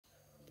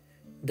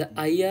The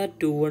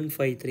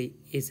IR2153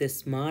 is a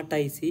smart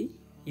IC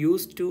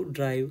used to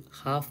drive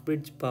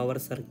half-bridge power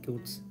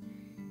circuits.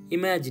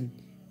 Imagine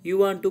you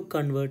want to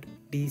convert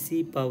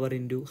DC power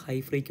into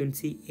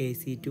high-frequency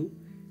AC to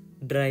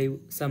drive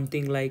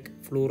something like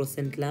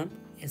fluorescent lamp,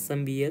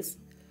 SMPS,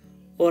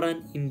 or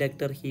an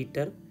inductor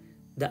heater.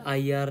 The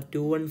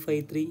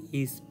IR2153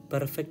 is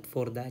perfect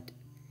for that.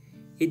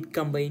 It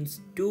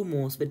combines two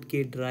MOSFET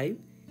gate drive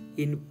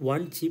in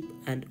one chip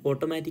and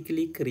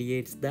automatically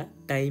creates the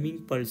timing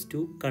pulse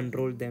to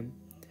control them.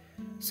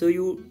 So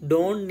you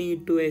don't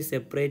need to a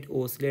separate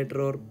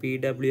oscillator or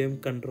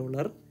PWM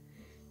controller.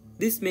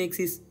 This makes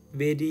it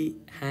very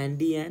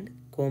handy and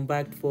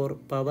compact for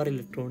power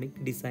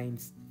electronic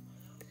designs.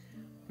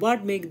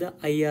 What makes the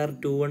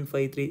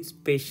IR2153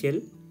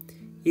 special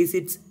is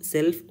its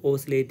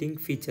self-oscillating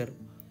feature.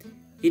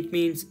 It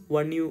means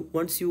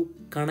once you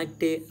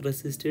connect a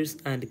resistors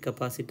and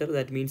capacitor,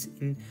 that means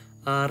in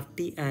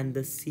RT and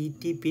the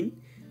CT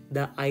pin,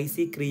 the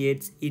IC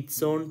creates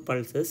its own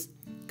pulses,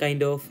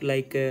 kind of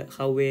like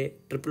how a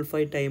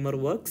 555 timer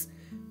works,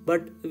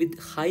 but with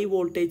high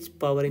voltage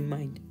power in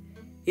mind.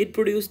 It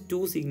produces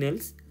two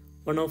signals,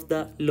 one of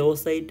the low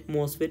side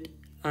MOSFET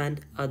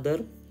and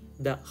other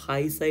the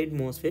high side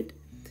MOSFET.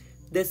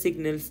 The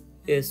signals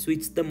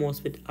switch the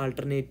MOSFET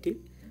alternative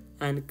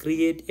and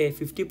create a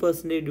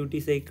 50% duty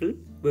cycle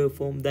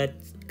waveform that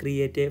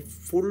create a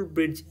full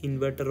bridge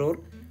inverter or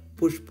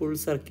push-pull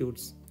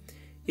circuits.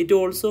 It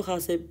also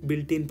has a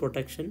built-in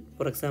protection.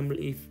 For example,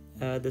 if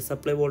the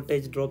supply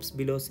voltage drops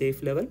below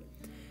safe level,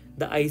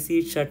 the IC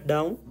is shut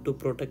down to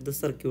protect the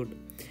circuit.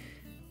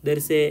 There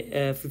is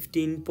a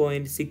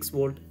 15.6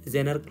 volt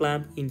Zener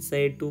clamp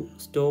inside to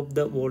stop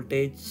the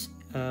voltage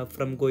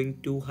from going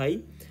too high,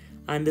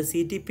 and the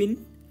CT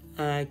pin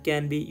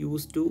can be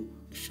used to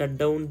shut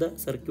down the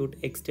circuit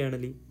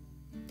externally.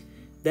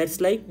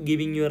 That's like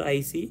giving your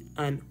IC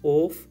an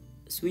off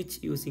switch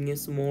using a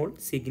small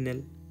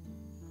signal.